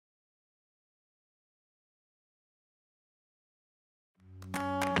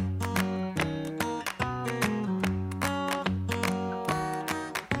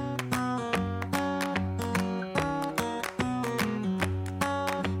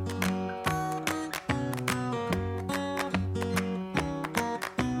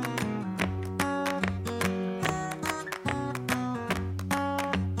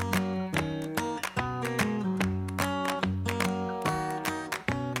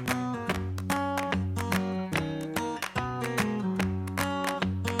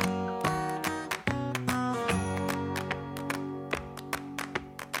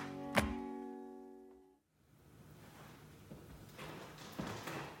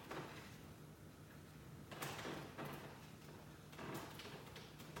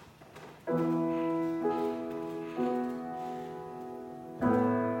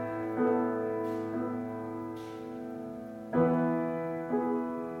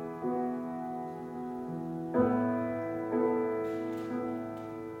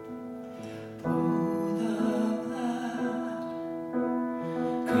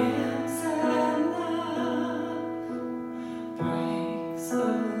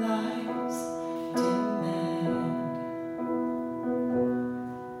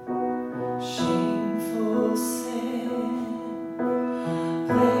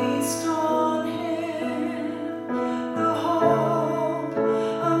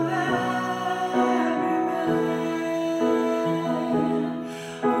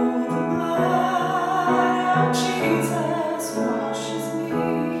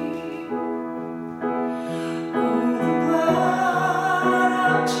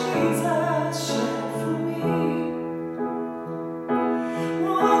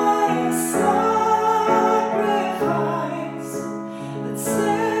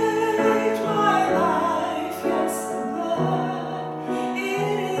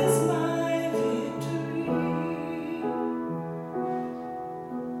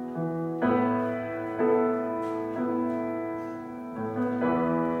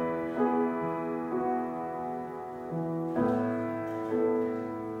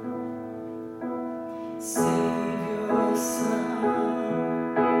Savior,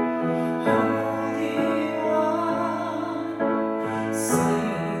 Son, Holy One,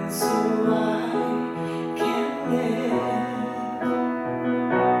 slain so I can live.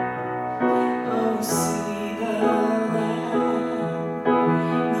 Oh, see the Lamb,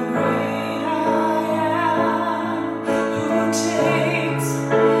 the great I am, who takes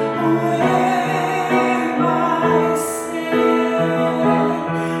away my sin.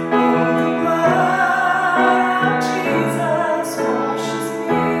 Oh, the blood.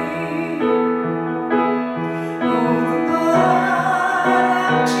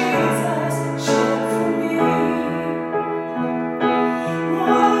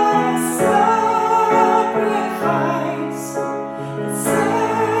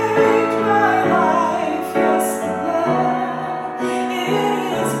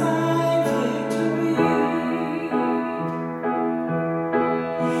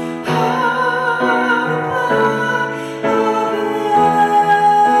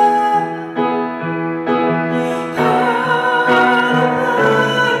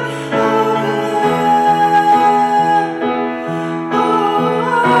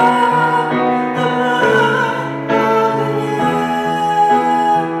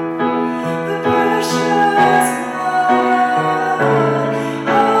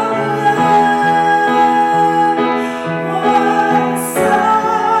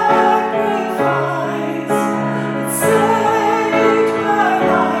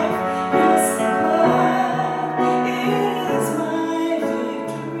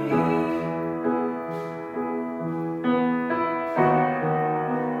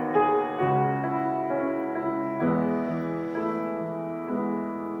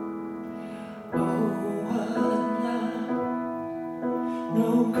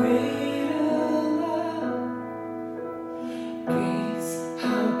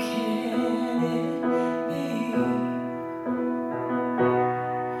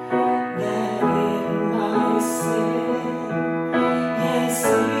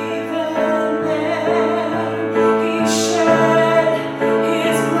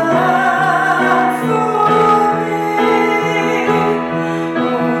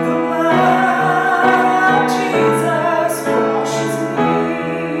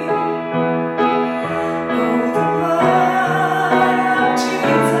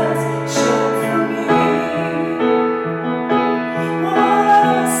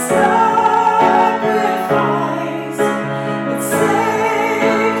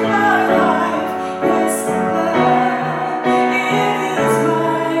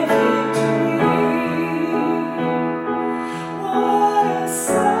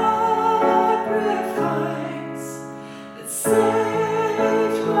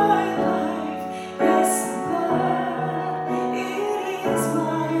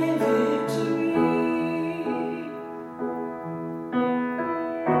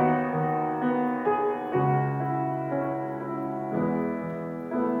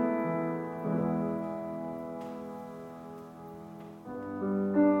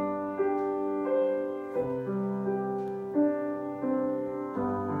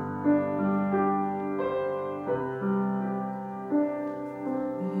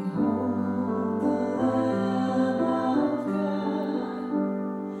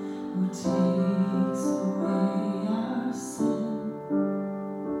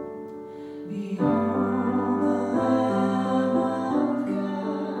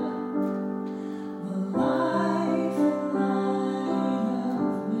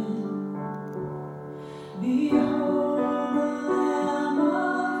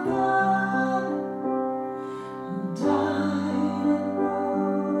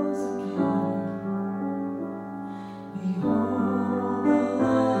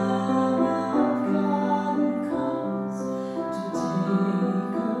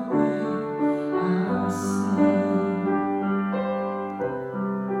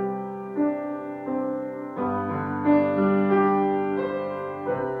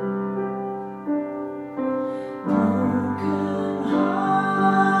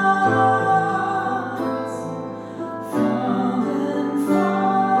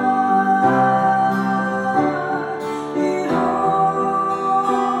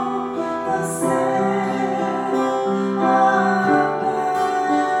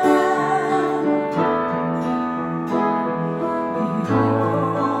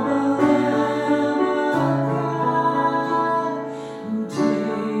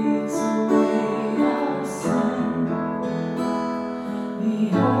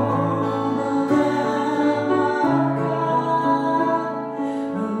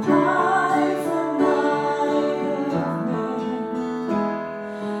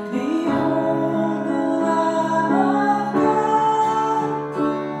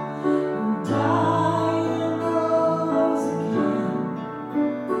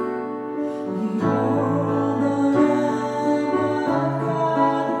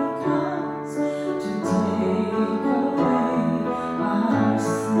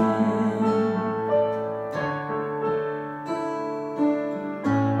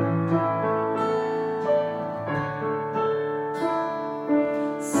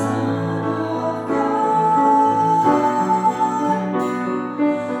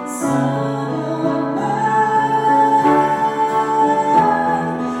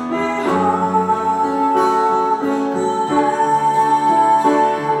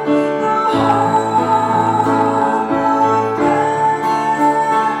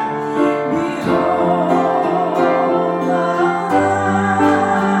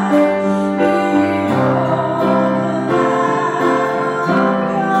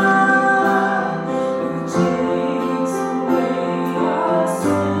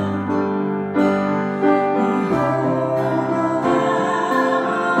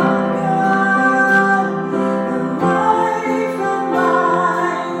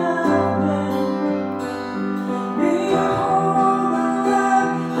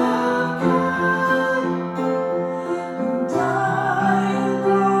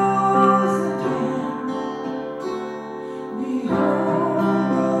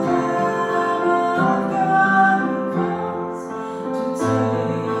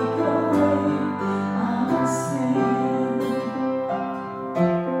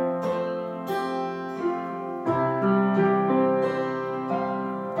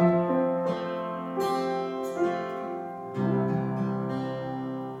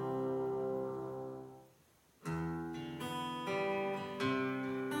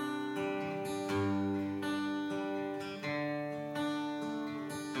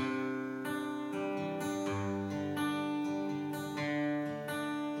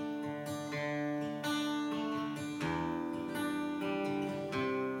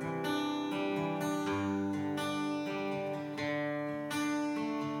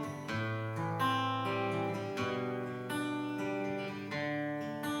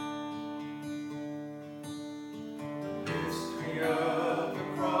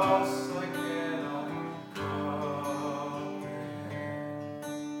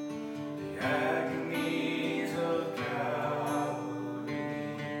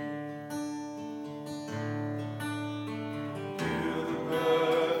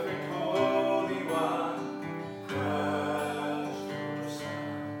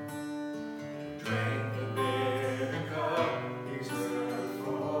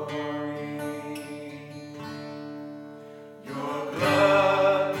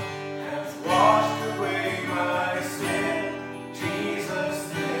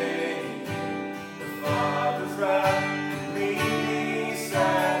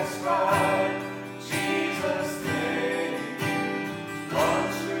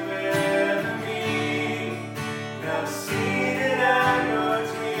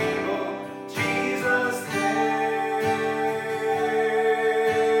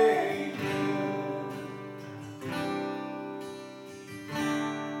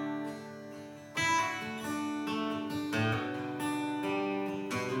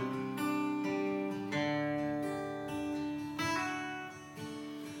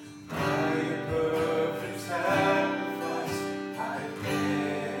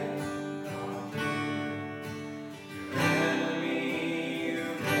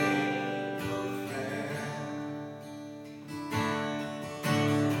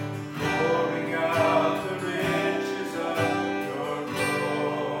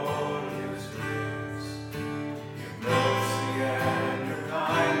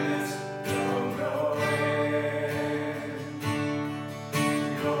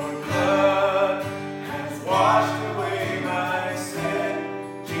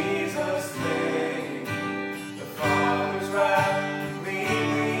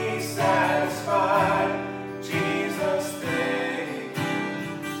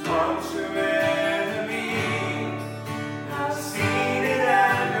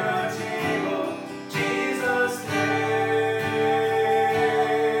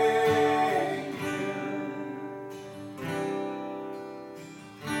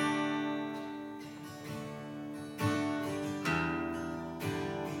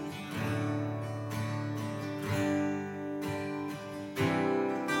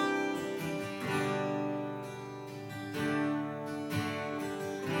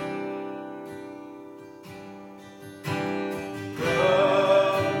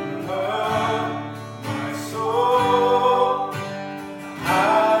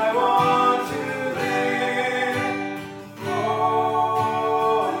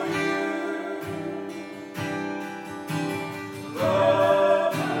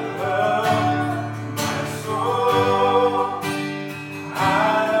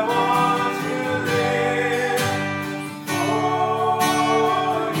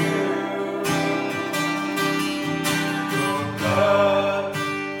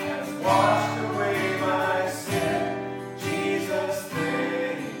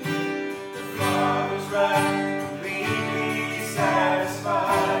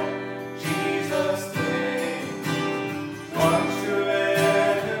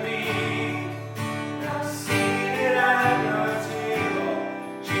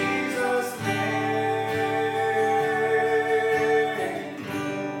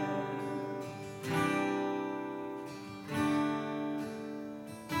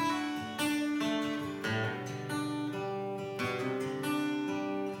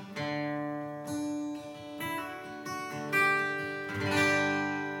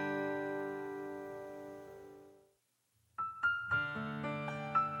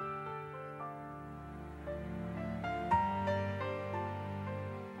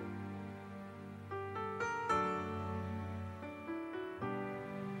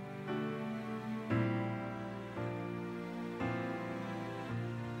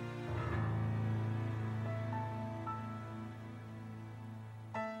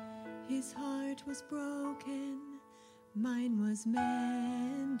 His heart was broken, mine was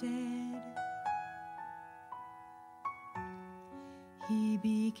mended. He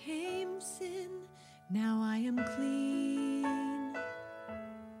became sin, now I am clean.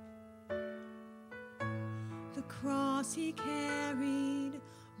 The cross he carried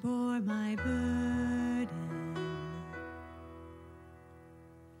bore my burden.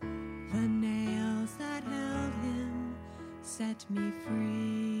 The nails that held him set me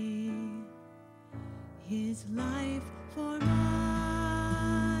free. His life for mine,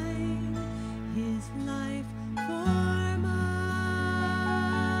 his life for mine.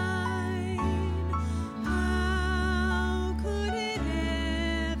 How could it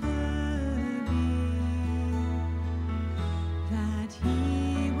ever be that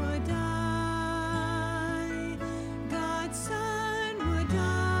he would die, God's Son would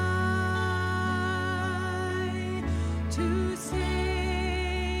die to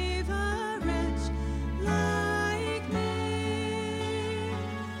save a wretch like me?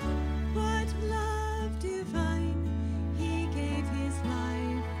 What love divine, he gave his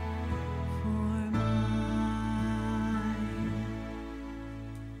life for mine.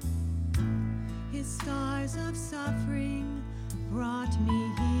 His scars of suffering brought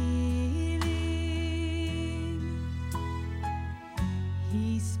me healing.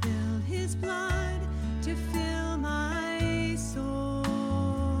 He spilled his blood to fill my soul.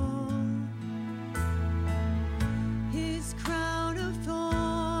 His crown of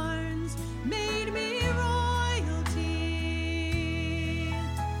thorns made me royalty.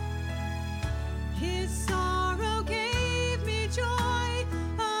 His sorrow gave me joy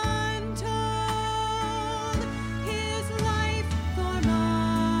untold. His life for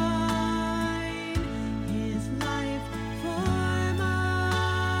mine, his life for mine.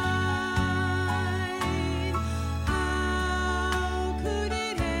 How could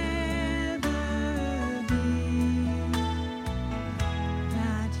it ever be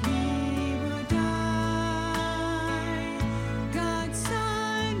that he would die, God's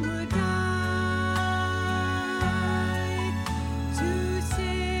Son would die to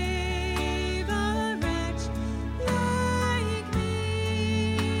save a wretch like me?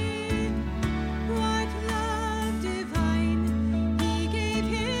 What love divine, he gave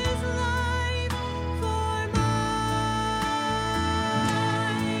his life for mine.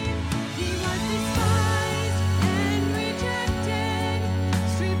 He was despised and rejected,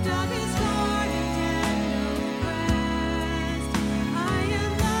 stripped of his glory and oppressed. I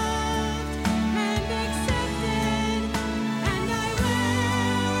am loved and accepted, and I wear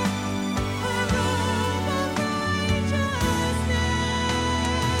a robe of righteousness.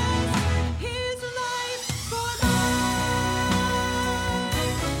 His life for mine,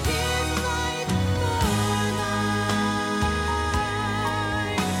 his life for mine.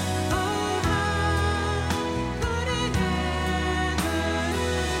 Oh, how could it ever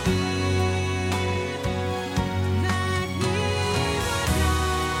be that he would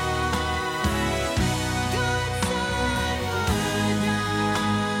die, God's Son would die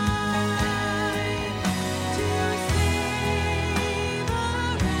to save a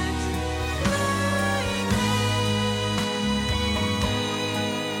wretch like me?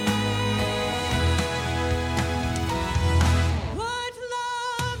 What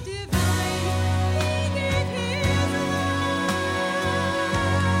love divine, he gave his life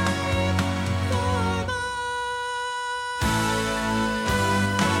for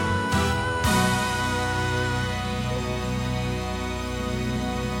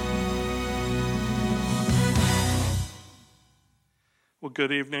Well,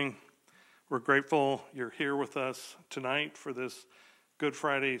 good evening. We're grateful you're here with us tonight for this Good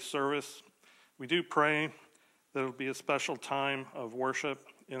Friday service. We do pray that it'll be a special time of worship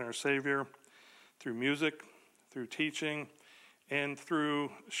in our Savior through music, through teaching, and through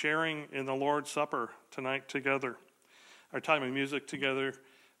sharing in the Lord's Supper tonight together. Our time of music together,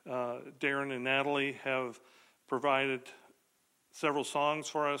 Darren and Natalie have provided several songs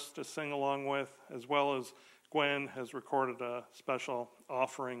for us to sing along with, as well as Gwen has recorded a special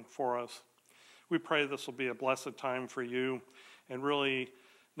offering for us. We pray this will be a blessed time for you, and really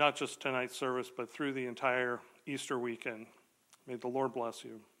not just tonight's service, but through the entire Easter weekend. May the Lord bless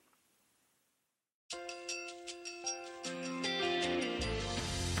you.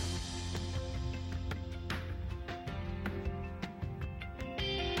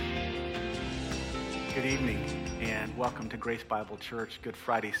 Good evening and welcome to Grace Bible Church Good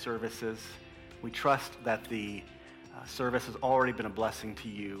Friday services. We trust that the service has already been a blessing to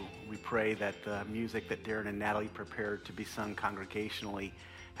you. We pray that the music that Darren and Natalie prepared to be sung congregationally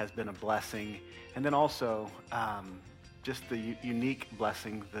has been a blessing. And then also, just the unique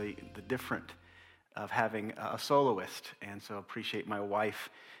blessing, the different of having a soloist. And so I appreciate my wife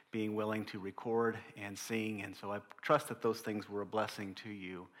being willing to record and sing. And so I trust that those things were a blessing to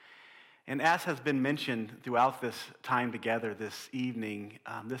you. And as has been mentioned throughout this time together this evening,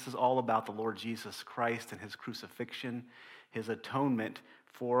 this is all about the Lord Jesus Christ and his crucifixion, his atonement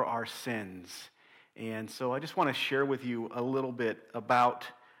for our sins. And so I just want to share with you a little bit about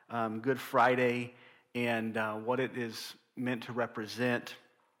Good Friday and what it is meant to represent.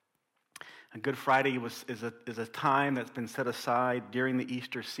 And Good Friday is a time that's been set aside during the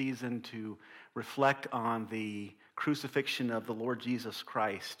Easter season to reflect on the crucifixion of the Lord Jesus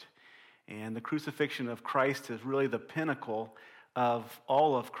Christ. And the crucifixion of Christ is really the pinnacle of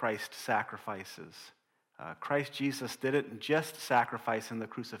all of Christ's sacrifices. Christ Jesus didn't just sacrifice in the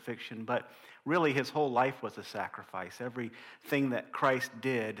crucifixion, but really his whole life was a sacrifice. Everything that Christ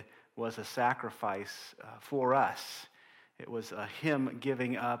did was a sacrifice for us. It was him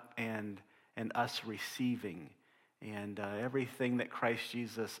giving up and us receiving. And everything that Christ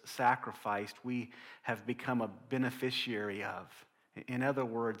Jesus sacrificed, we have become a beneficiary of. In other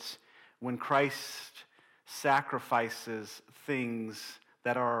words, when Christ sacrifices things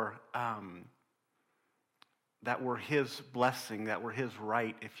that are that were his blessing, that were his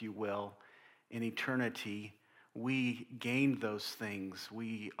right, if you will, in eternity, we gained those things.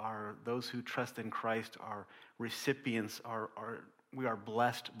 We are, those who trust in Christ are recipients, we are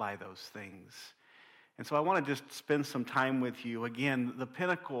blessed by those things. And so I want to just spend some time with you. Again, the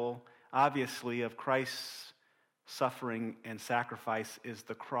pinnacle, obviously, of Christ's suffering and sacrifice is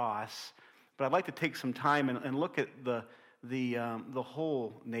the cross. But I'd like to take some time and look at the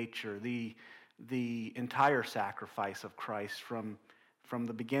whole nature, the entire sacrifice of Christ from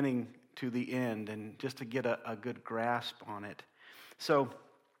the beginning to the end, and just to get a good grasp on it. So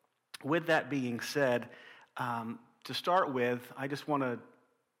with that being said, to start with, I just want to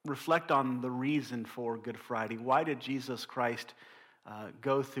reflect on the reason for Good Friday. Why did Jesus Christ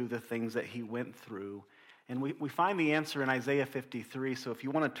go through the things that he went through? And we find the answer in Isaiah 53, so if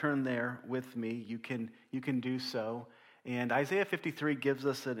you want to turn there with me, you can do so. And Isaiah 53 gives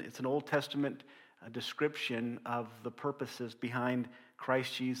us, it's an Old Testament description of the purposes behind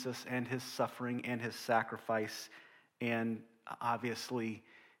Christ Jesus and his suffering and his sacrifice and obviously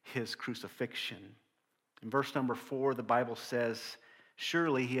his crucifixion. In verse number 4, the Bible says,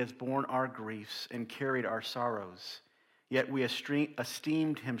 "Surely he has borne our griefs and carried our sorrows, yet we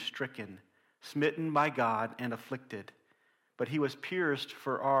esteemed him stricken, smitten by God and afflicted. But he was pierced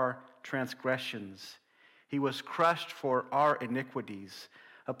for our transgressions. He was crushed for our iniquities.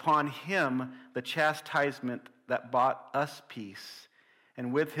 Upon him the chastisement that brought us peace,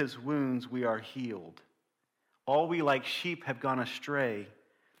 and with his wounds we are healed. All we like sheep have gone astray.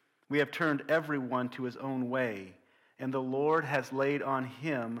 We have turned everyone to his own way, and the Lord has laid on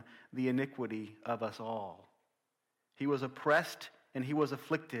him the iniquity of us all. He was oppressed and he was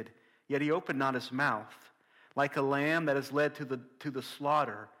afflicted, yet he opened not his mouth. Like a lamb that is led to the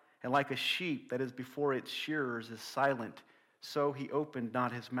slaughter, and like a sheep that is before its shearers is silent, so he opened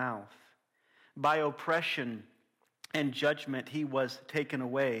not his mouth. By oppression and judgment he was taken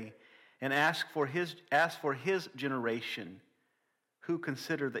away, and asked for his generation, who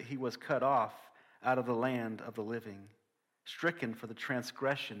considered that he was cut off out of the land of the living, stricken for the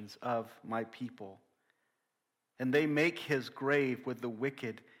transgressions of my people. And they make his grave with the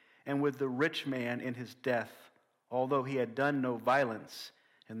wicked and with the rich man in his death, although he had done no violence,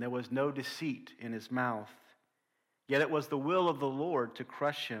 and there was no deceit in his mouth. Yet it was the will of the Lord to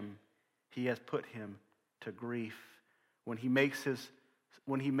crush him. He has put him to grief. When he makes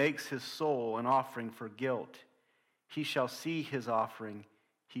his soul an offering for guilt, he shall see his offering.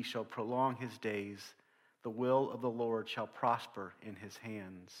 He shall prolong his days. The will of the Lord shall prosper in his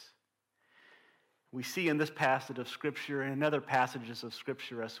hands." We see in this passage of Scripture and in other passages of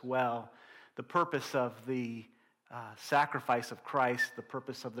Scripture as well, the purpose of the sacrifice of Christ, the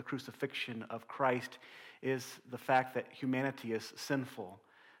purpose of the crucifixion of Christ is the fact that humanity is sinful,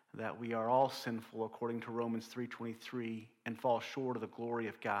 that we are all sinful according to Romans 3:23 and fall short of the glory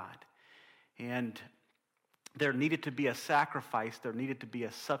of God. And there needed to be a sacrifice, there needed to be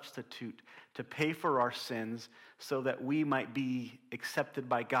a substitute to pay for our sins so that we might be accepted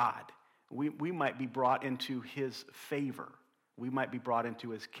by God. We might be brought into his favor. We might be brought into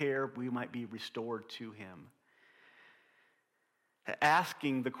his care. We might be restored to him.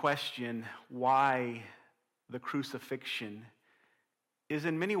 Asking the question, why the crucifixion, is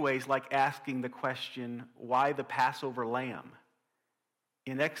in many ways like asking the question, why the Passover lamb?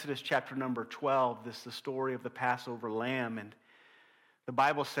 In Exodus chapter number 12, this is the story of the Passover lamb, and The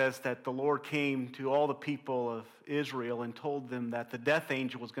Bible says that the Lord came to all the people of Israel and told them that the death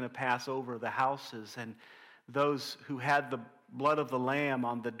angel was going to pass over the houses, and those who had the blood of the Lamb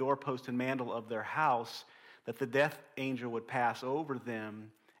on the doorpost and mantle of their house, that the death angel would pass over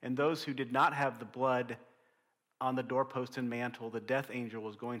them, and those who did not have the blood on the doorpost and mantle, the death angel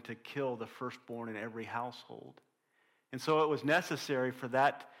was going to kill the firstborn in every household. And so it was necessary for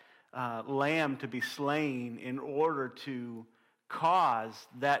that lamb to be slain in order to cause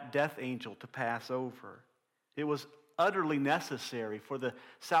that death angel to pass over. It was utterly necessary for the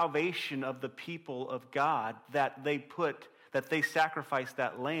salvation of the people of God that they sacrificed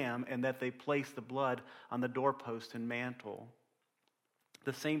that lamb and that they placed the blood on the doorpost and mantle.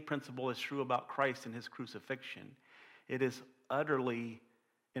 The same principle is true about Christ and his crucifixion. It is utterly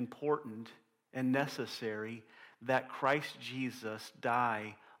important and necessary that Christ Jesus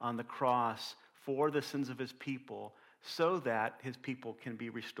die on the cross for the sins of his people so that his people can be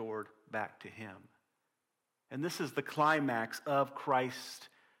restored back to him. And this is the climax of Christ's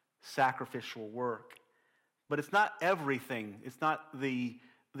sacrificial work. But it's not everything. It's not the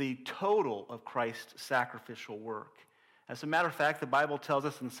total of Christ's sacrificial work. As a matter of fact, the Bible tells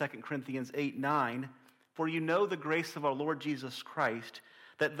us in 2 Corinthians 8:9, "For you know the grace of our Lord Jesus Christ,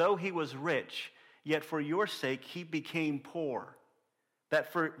 that though he was rich, yet for your sake he became poor,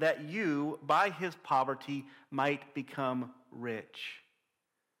 that you, by his poverty, might become rich."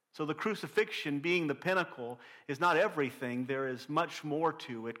 So the crucifixion being the pinnacle is not everything. There is much more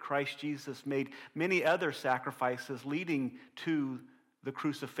to it. Christ Jesus made many other sacrifices leading to the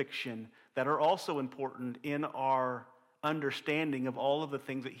crucifixion that are also important in our understanding of all of the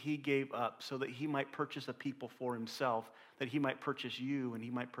things that he gave up so that he might purchase a people for himself, that he might purchase you and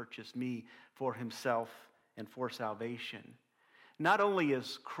he might purchase me for himself and for salvation. Not only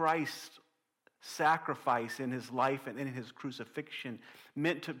is Christ's sacrifice in his life and in his crucifixion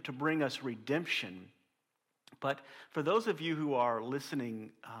meant to bring us redemption, but for those of you who are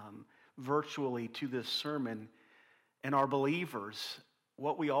listening virtually to this sermon and are believers,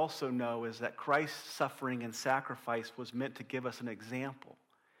 what we also know is that Christ's suffering and sacrifice was meant to give us an example.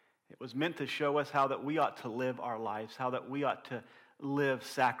 It was meant to show us how that we ought to live our lives, how that we ought to live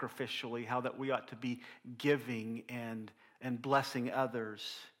sacrificially, how that we ought to be giving and blessing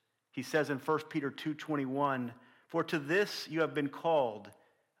others. He says in 1 Peter 2:21, "For to this you have been called,"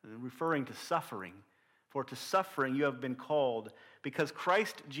 referring to suffering, "for to suffering you have been called, because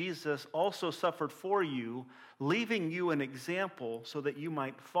Christ Jesus also suffered for you, leaving you an example so that you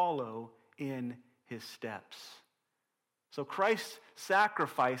might follow in his steps." So Christ's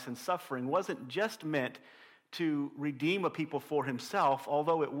sacrifice and suffering wasn't just meant to redeem a people for himself,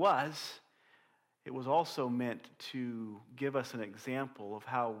 although it was also meant to give us an example of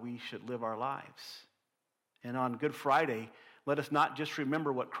how we should live our lives. And on Good Friday, let us not just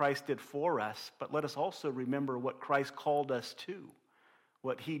remember what Christ did for us, but let us also remember what Christ called us to,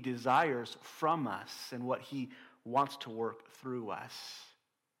 what he desires from us, and what he wants to work through us.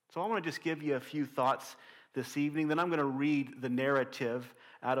 So I want to just give you a few thoughts this evening. Then I'm going to read the narrative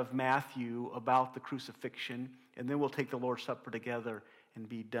out of Matthew about the crucifixion, and then we'll take the Lord's Supper together and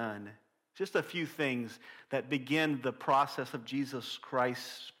be done. Just a few things that begin the process of Jesus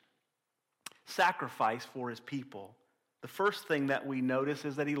Christ's sacrifice for his people. The first thing that we notice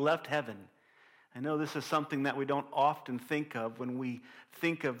is that he left heaven. I know this is something that we don't often think of when we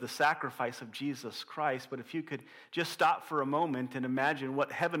think of the sacrifice of Jesus Christ, but if you could just stop for a moment and imagine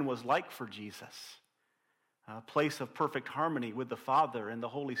what heaven was like for Jesus. A place of perfect harmony with the Father and the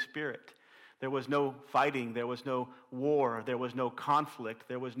Holy Spirit. There was no fighting, there was no war, there was no conflict,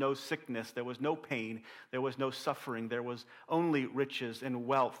 there was no sickness, there was no pain, there was no suffering, there was only riches and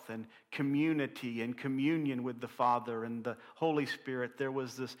wealth and community and communion with the Father and the Holy Spirit. There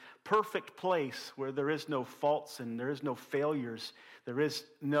was this perfect place where there is no faults and there is no failures, there is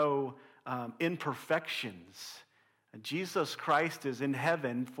no imperfections. Jesus Christ is in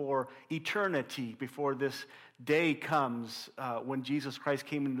heaven for eternity before this day comes when Jesus Christ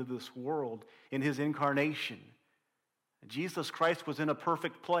came into this world in his incarnation. Jesus Christ was in a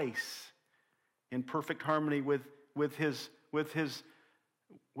perfect place, in perfect harmony with his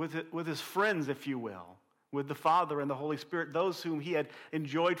friends, if you will, with the Father and the Holy Spirit, those whom he had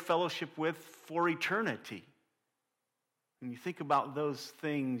enjoyed fellowship with for eternity. When you think about those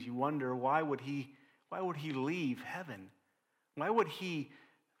things, you wonder, why would he leave heaven? Why would he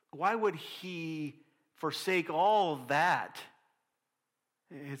forsake all of that?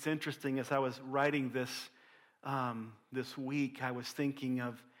 It's interesting, as I was writing this week, I was thinking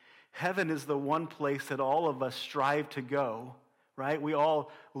of heaven is the one place that all of us strive to go, right? We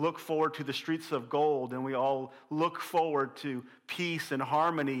all look forward to the streets of gold, and we all look forward to peace and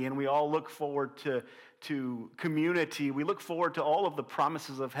harmony, and we all look forward to community. We look forward to all of the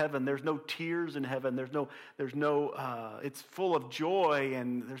promises of heaven. There's no tears in heaven. It's full of joy,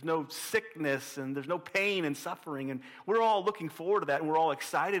 and there's no sickness, and there's no pain and suffering, and we're all looking forward to that, and we're all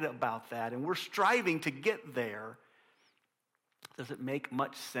excited about that, and we're striving to get there. Does it make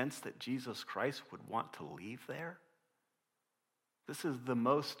much sense that Jesus Christ would want to leave there? This is the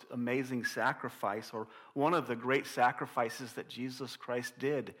most amazing sacrifice, or one of the great sacrifices that Jesus Christ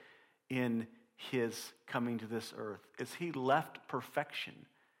did in his coming to this earth, is he left perfection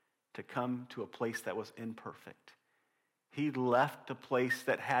to come to a place that was imperfect. He left a place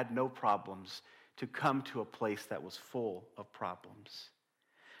that had no problems to come to a place that was full of problems.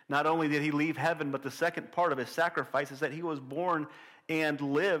 Not only did he leave heaven, but the second part of his sacrifice is that he was born and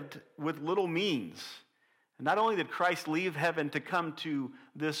lived with little means. And not only did Christ leave heaven to come to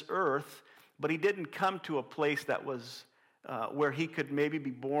this earth, but he didn't come to a place that was where he could maybe be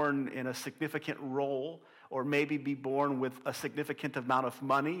born in a significant role, or maybe be born with a significant amount of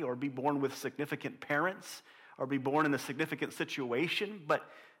money, or be born with significant parents, or be born in a significant situation. But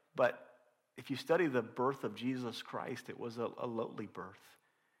if you study the birth of Jesus Christ, it was a lowly birth.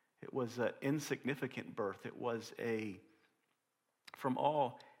 It was an insignificant birth. It was from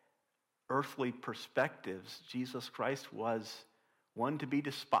all earthly perspectives, Jesus Christ was one to be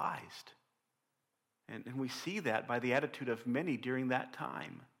despised. And we see that by the attitude of many during that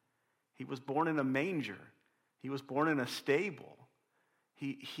time. He was born in a manger. He was born in a stable.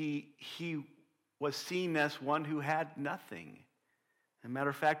 He was seen as one who had nothing. As a matter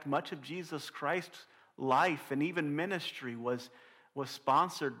of fact, much of Jesus Christ's life and even ministry was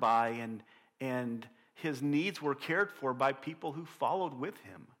sponsored by and his needs were cared for by people who followed with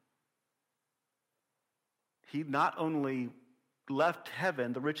him. He not only left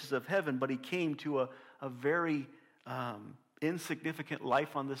heaven, the riches of heaven, but he came to a very insignificant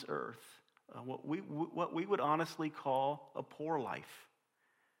life on this earth, what we would honestly call a poor life.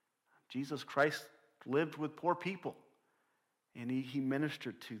 Jesus Christ lived with poor people, and he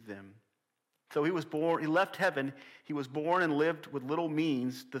ministered to them. So he left heaven, he was born and lived with little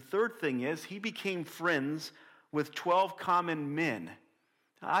means. The third thing is, he became friends with 12 common men.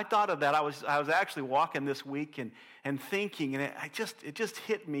 I thought of that. I was actually walking this week and thinking, and it just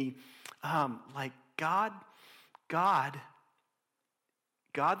hit me like God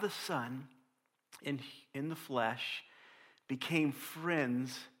the Son in the flesh became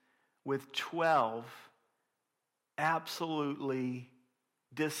friends with 12 absolutely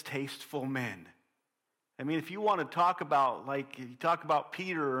distasteful men. I mean, if you want to talk about, you talk about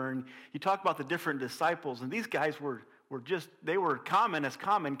Peter and you talk about the different disciples, and these guys were common as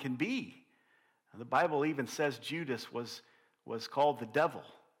common can be. The Bible even says Judas was called the devil.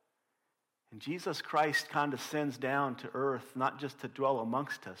 And Jesus Christ condescends down to earth, not just to dwell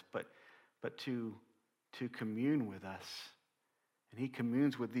amongst us, but to commune with us. And he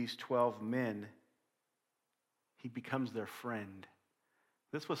communes with these 12 men. He becomes their friend.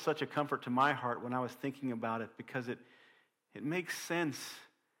 This was such a comfort to my heart when I was thinking about it, because it makes sense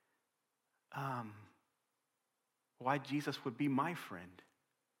why Jesus would be my friend.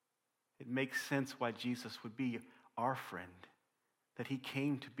 It makes sense why Jesus would be our friend, that he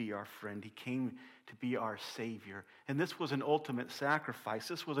came to be our friend. He came to be our Savior. And this was an ultimate sacrifice.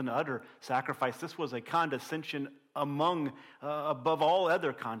 This was an utter sacrifice. This was a condescension above all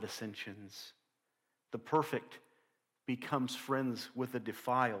other condescensions. The perfect becomes friends with the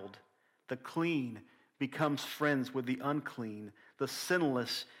defiled. The clean becomes friends with the unclean. The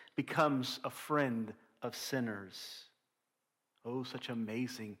sinless becomes a friend of sinners. Oh, such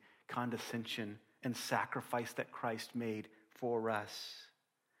amazing condescension and sacrifice that Christ made for us.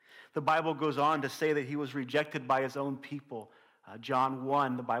 The Bible goes on to say that he was rejected by his own people. John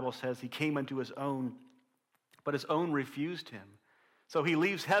 1, the Bible says he came unto his own, but his own refused him. So he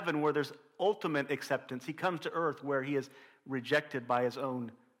leaves heaven where there's ultimate acceptance. He comes to earth where he is rejected by his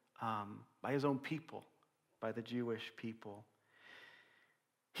own people, by the Jewish people.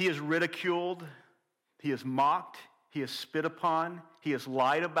 He is ridiculed. He is mocked. He is spit upon. He is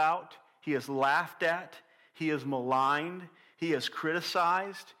lied about. He is laughed at. He is maligned. He is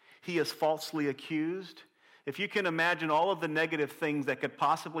criticized. He is falsely accused. If you can imagine all of the negative things that could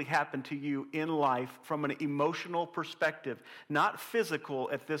possibly happen to you in life from an emotional perspective, not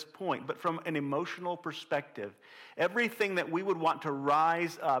physical at this point, but from an emotional perspective, everything that we would want to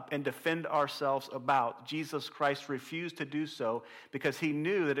rise up and defend ourselves about, Jesus Christ refused to do so because he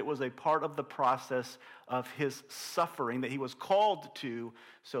knew that it was a part of the process of his suffering that he was called to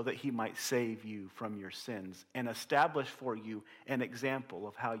so that he might save you from your sins and establish for you an example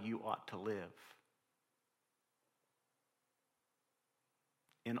of how you ought to live.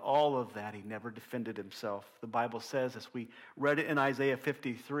 In all of that, he never defended himself. The Bible says, as we read it in Isaiah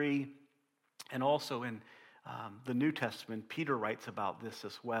 53, and also in the New Testament, Peter writes about this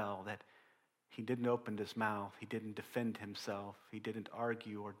as well, that he didn't open his mouth, he didn't defend himself, he didn't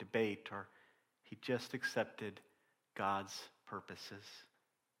argue or debate, or he just accepted God's purposes.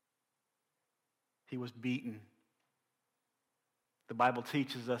 He was beaten. The Bible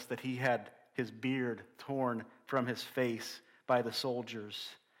teaches us that he had his beard torn from his face by the soldiers,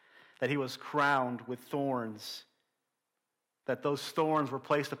 that he was crowned with thorns, that those thorns were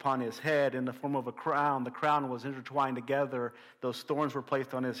placed upon his head in the form of a crown. The crown was intertwined together. Those thorns were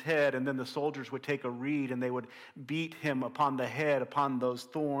placed on his head, and then the soldiers would take a reed and they would beat him upon the head, upon those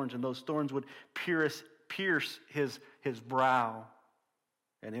thorns, and those thorns would pierce his brow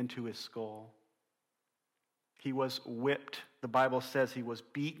and into his skull. He was whipped. The Bible says he was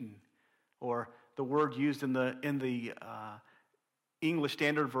beaten, or the word used in the English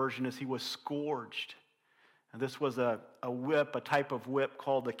Standard Version is he was scourged. And this was a whip, a type of whip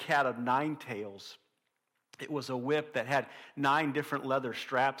called the cat of nine tails. It was a whip that had 9 different leather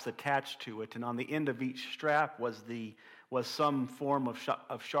straps attached to it, and on the end of each strap was some form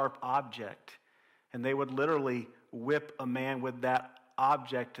of sharp object. And they would literally whip a man with that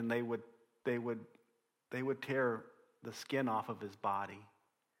object, and they would tear the skin off of his body.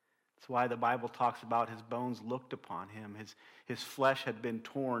 That's why the Bible talks about his bones looked upon him. His flesh had been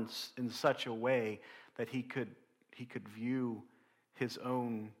torn in such a way that he could view his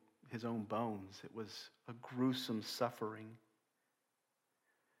own bones. It was a gruesome suffering.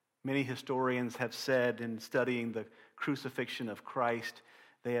 Many historians have said, in studying the crucifixion of Christ,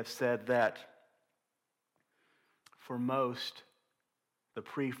 they have said that for most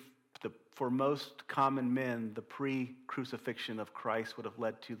common men, the pre-crucifixion of Christ would have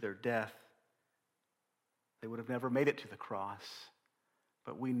led to their death. They would have never made it to the cross.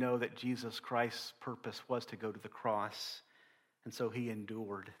 But we know that Jesus Christ's purpose was to go to the cross, and so he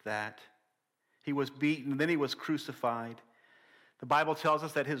endured that. He was beaten, then he was crucified. The Bible tells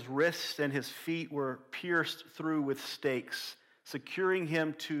us that his wrists and his feet were pierced through with stakes, securing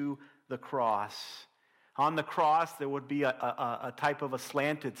him to the cross. On the cross, there would be a type of a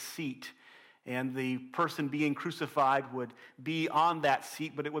slanted seat, and the person being crucified would be on that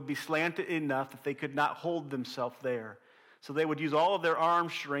seat, but it would be slanted enough that they could not hold themselves there. So they would use all of their arm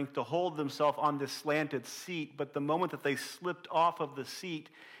strength to hold themselves on this slanted seat, but the moment that they slipped off of the seat,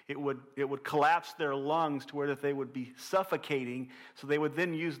 it would collapse their lungs to where that they would be suffocating. So they would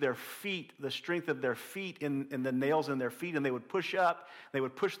then use their feet, the strength of their feet in the nails in their feet, and they would push up. They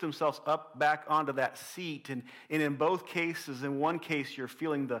would push themselves up back onto that seat. And in both cases, in one case, you're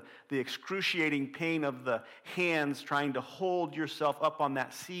feeling the excruciating pain of the hands trying to hold yourself up on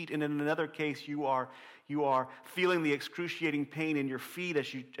that seat. And in another case, you are feeling the excruciating pain in your feet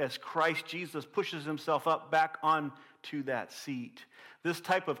as Christ Jesus pushes himself up back onto that seat. This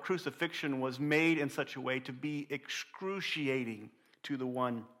type of crucifixion was made in such a way to be excruciating to the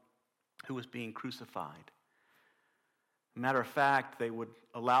one who was being crucified. Matter of fact, they would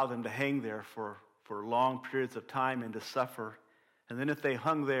allow them to hang there for long periods of time and to suffer. And then if they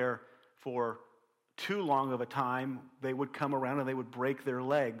hung there for too long of a time, they would come around and they would break their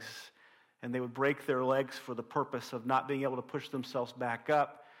legs. And they would break their legs for the purpose of not being able to push themselves back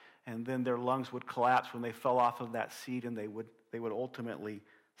up. And then their lungs would collapse when they fell off of that seat, and they would ultimately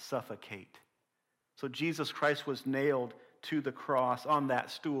suffocate. So Jesus Christ was nailed to the cross on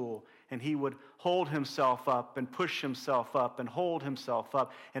that stool, and he would hold himself up and push himself up and hold himself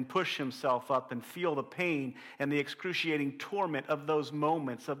up and push himself up and feel the pain and the excruciating torment of those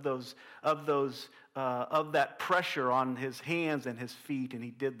moments, of that pressure on his hands and his feet. And he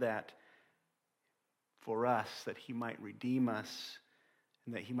did that for us, that he might redeem us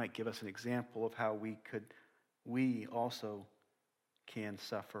and that he might give us an example of how we also can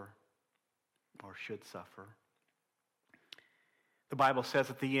suffer or should suffer. The Bible says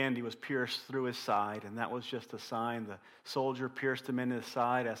at the end he was pierced through his side, and that was just a sign. The soldier pierced him in his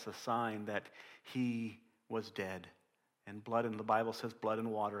side as a sign that he was dead. And the Bible says blood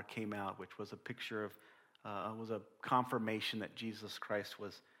and water came out, which was a picture of, was a confirmation that Jesus Christ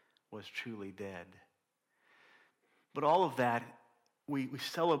was truly dead. But all of that, we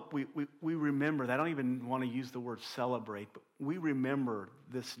remember that. I don't even want to use the word celebrate, but we remember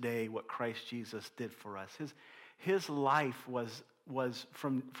this day what Christ Jesus did for us. His life was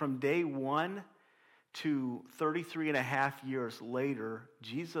from day one to 33 and a half years later,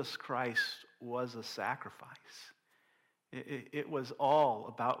 Jesus Christ was a sacrifice. It was all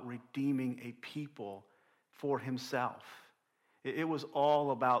about redeeming a people for himself. It was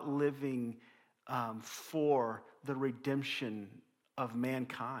all about living for the redemption of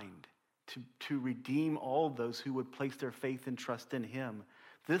mankind, to redeem all of those who would place their faith and trust in him.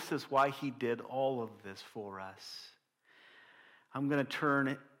 This is why he did all of this for us. I'm going to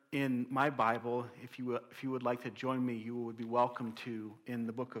turn in my Bible. If you would like to join me, you would be welcome to, in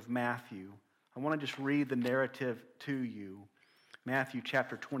the book of Matthew. I want to just read the narrative to you. Matthew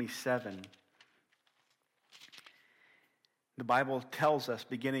chapter 27. The Bible tells us,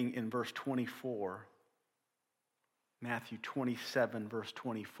 beginning in verse 24, Matthew 27, verse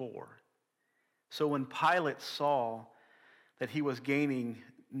 24. So when Pilate saw that he was gaining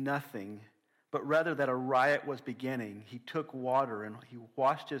nothing, but rather that a riot was beginning, he took water and he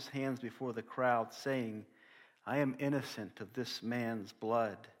washed his hands before the crowd, saying, I am innocent of this man's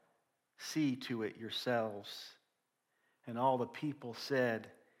blood. See to it yourselves. And all the people said,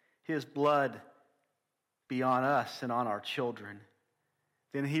 his blood be on us and on our children.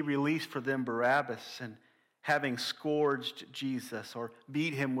 Then he released for them Barabbas, and having scourged Jesus, or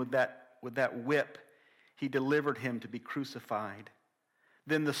beat him with that whip, he delivered him to be crucified.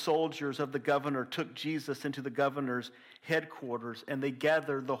 Then the soldiers of the governor took Jesus into the governor's headquarters, and they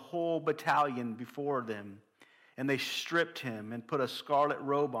gathered the whole battalion before them. And they stripped him and put a scarlet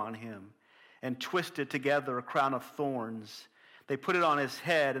robe on him and twisted together a crown of thorns. They put it on his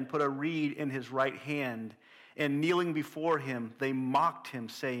head and put a reed in his right hand. And kneeling before him, they mocked him,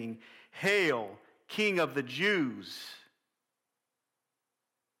 saying, Hail, King of the Jews!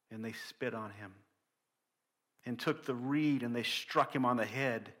 And they spit on him and took the reed and they struck him on the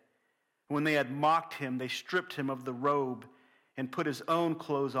head. When they had mocked him, they stripped him of the robe and put his own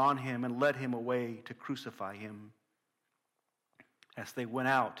clothes on him and led him away to crucify him. As they went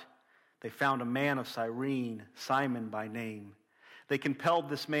out, they found a man of Cyrene, Simon by name. They compelled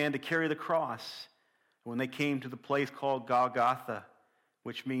this man to carry the cross. When they came to the place called Golgotha,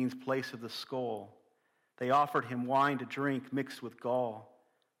 which means place of the skull, they offered him wine to drink mixed with gall.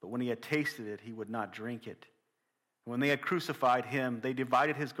 But when he had tasted it, he would not drink it. When they had crucified him, they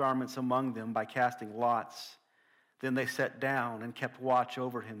divided his garments among them by casting lots. Then they sat down and kept watch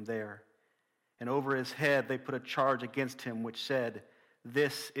over him there. And over his head they put a charge against him which said,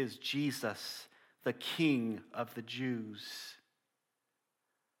 This is Jesus, the King of the Jews.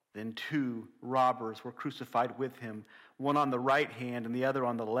 Then 2 robbers were crucified with him, one on the right hand and the other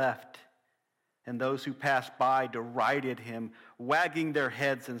on the left. And those who passed by derided him, wagging their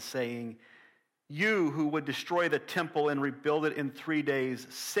heads and saying, You who would destroy the temple and rebuild it in 3 days,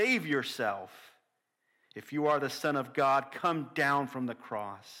 save yourself. If you are the Son of God, come down from the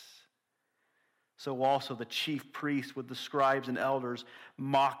cross. So also the chief priests with the scribes and elders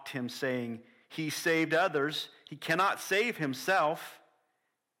mocked him, saying, He saved others, he cannot save himself.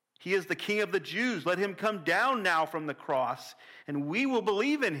 He is the King of the Jews. Let him come down now from the cross, and we will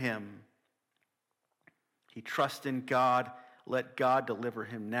believe in him. He trusts in God. Let God deliver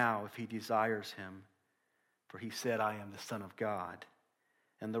him now if he desires him. For he said, I am the Son of God.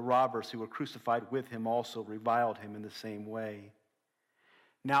 And the robbers who were crucified with him also reviled him in the same way.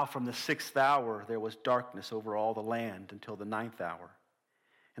 Now from the 6th hour there was darkness over all the land until the 9th hour.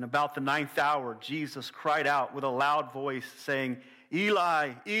 And about the 9th hour Jesus cried out with a loud voice, saying,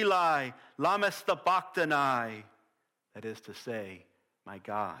 Eli, Eli, lama sabachthani. That is to say, my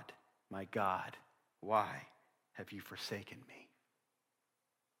God, why have you forsaken me?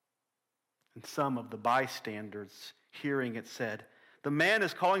 And some of the bystanders, hearing it, said, The man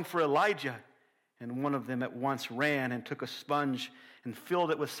is calling for Elijah. And one of them at once ran and took a sponge and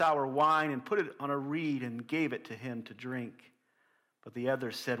filled it with sour wine and put it on a reed and gave it to him to drink. But the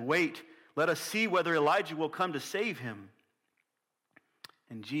others said, Wait, let us see whether Elijah will come to save him.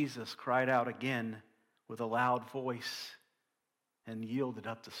 And Jesus cried out again with a loud voice and yielded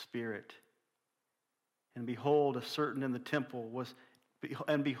up the spirit. And behold, the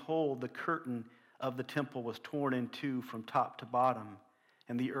curtain of the temple was torn in two from top to bottom,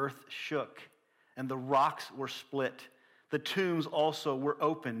 and the earth shook, and the rocks were split. The tombs also were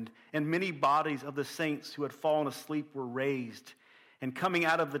opened, and many bodies of the saints who had fallen asleep were raised. And coming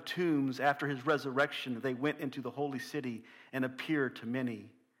out of the tombs after his resurrection, they went into the holy city and appeared to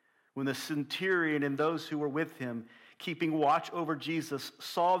many. When the centurion and those who were with him, keeping watch over Jesus,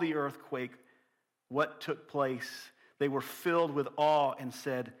 saw the earthquake, what took place, They were filled with awe and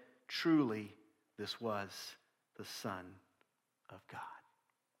said, "Truly, this was the Son of God."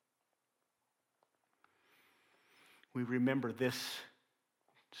 We remember this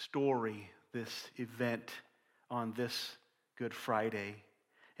story, this event on this Good Friday.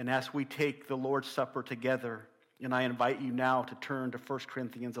 And as we take the Lord's Supper together, and I invite you now to turn to 1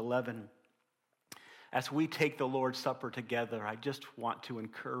 Corinthians 11. As we take the Lord's Supper together, I just want to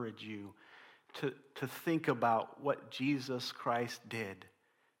encourage you to think about what Jesus Christ did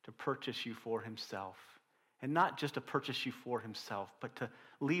to purchase you for himself. And not just to purchase you for himself, but to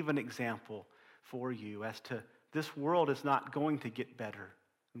leave an example for you as to this world is not going to get better.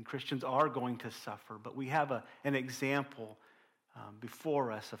 And Christians are going to suffer, but we have an example before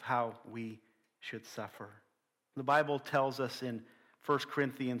us of how we should suffer. The Bible tells us in 1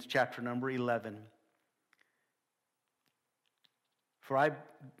 Corinthians chapter number 11, "For I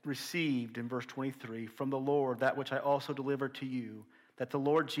received," in verse 23, "from the Lord that which I also delivered to you, that the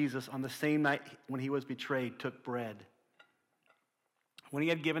Lord Jesus, on the same night when he was betrayed, took bread. When he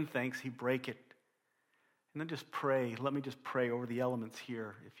had given thanks, he brake it." And then just pray. Let me just pray over the elements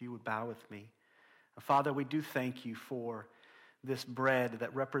here, if you would bow with me. Father, we do thank you for this bread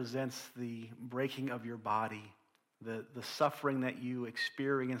that represents the breaking of your body, the suffering that you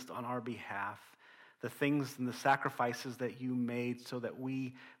experienced on our behalf, the things and the sacrifices that you made so that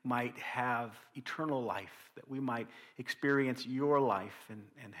we might have eternal life, that we might experience your life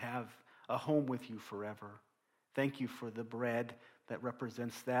and have a home with you forever. Thank you for the bread that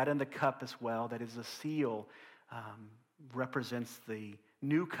represents that, and the cup as well, that is a seal, represents the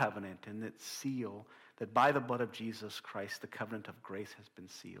new covenant, and that seal that by the blood of Jesus Christ, the covenant of grace has been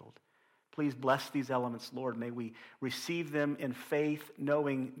sealed. Please bless these elements, Lord. May we receive them in faith,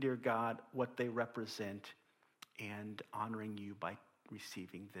 knowing, dear God, what they represent, and honoring you by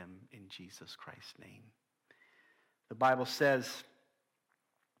receiving them in Jesus Christ's name. The Bible says,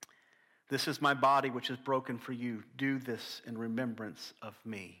 "This is my body which is broken for you. Do this in remembrance of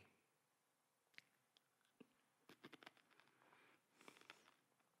me."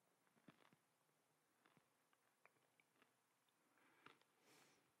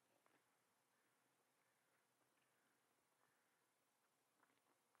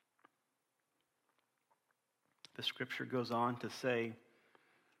 The scripture goes on to say,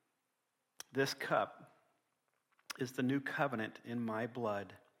 "This cup is the new covenant in my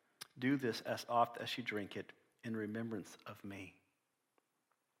blood. Do this as oft as you drink it in remembrance of me."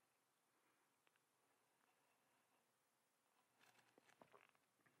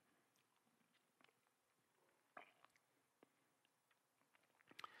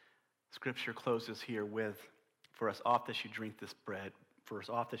 Scripture closes here with, "For as oft as you drink this bread, for as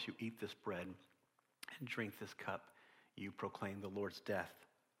oft as you eat this bread and drink this cup, you proclaim the Lord's death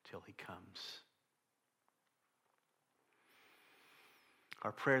till he comes."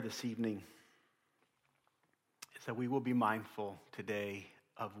 Our prayer this evening is that we will be mindful today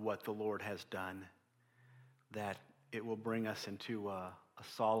of what the Lord has done, that it will bring us into a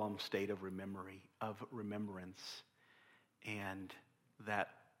solemn state of remembrance, and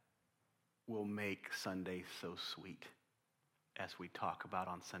that will make Sunday so sweet as we talk about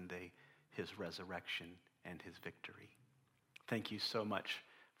on Sunday his resurrection and his victory. Thank you so much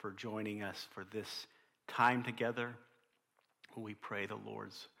for joining us for this time together. We pray the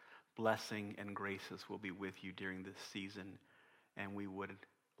Lord's blessing and graces will be with you during this season, and we would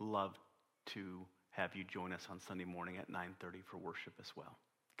love to have you join us on Sunday morning at 9:30 for worship as well.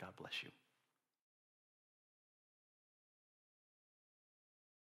 God bless you.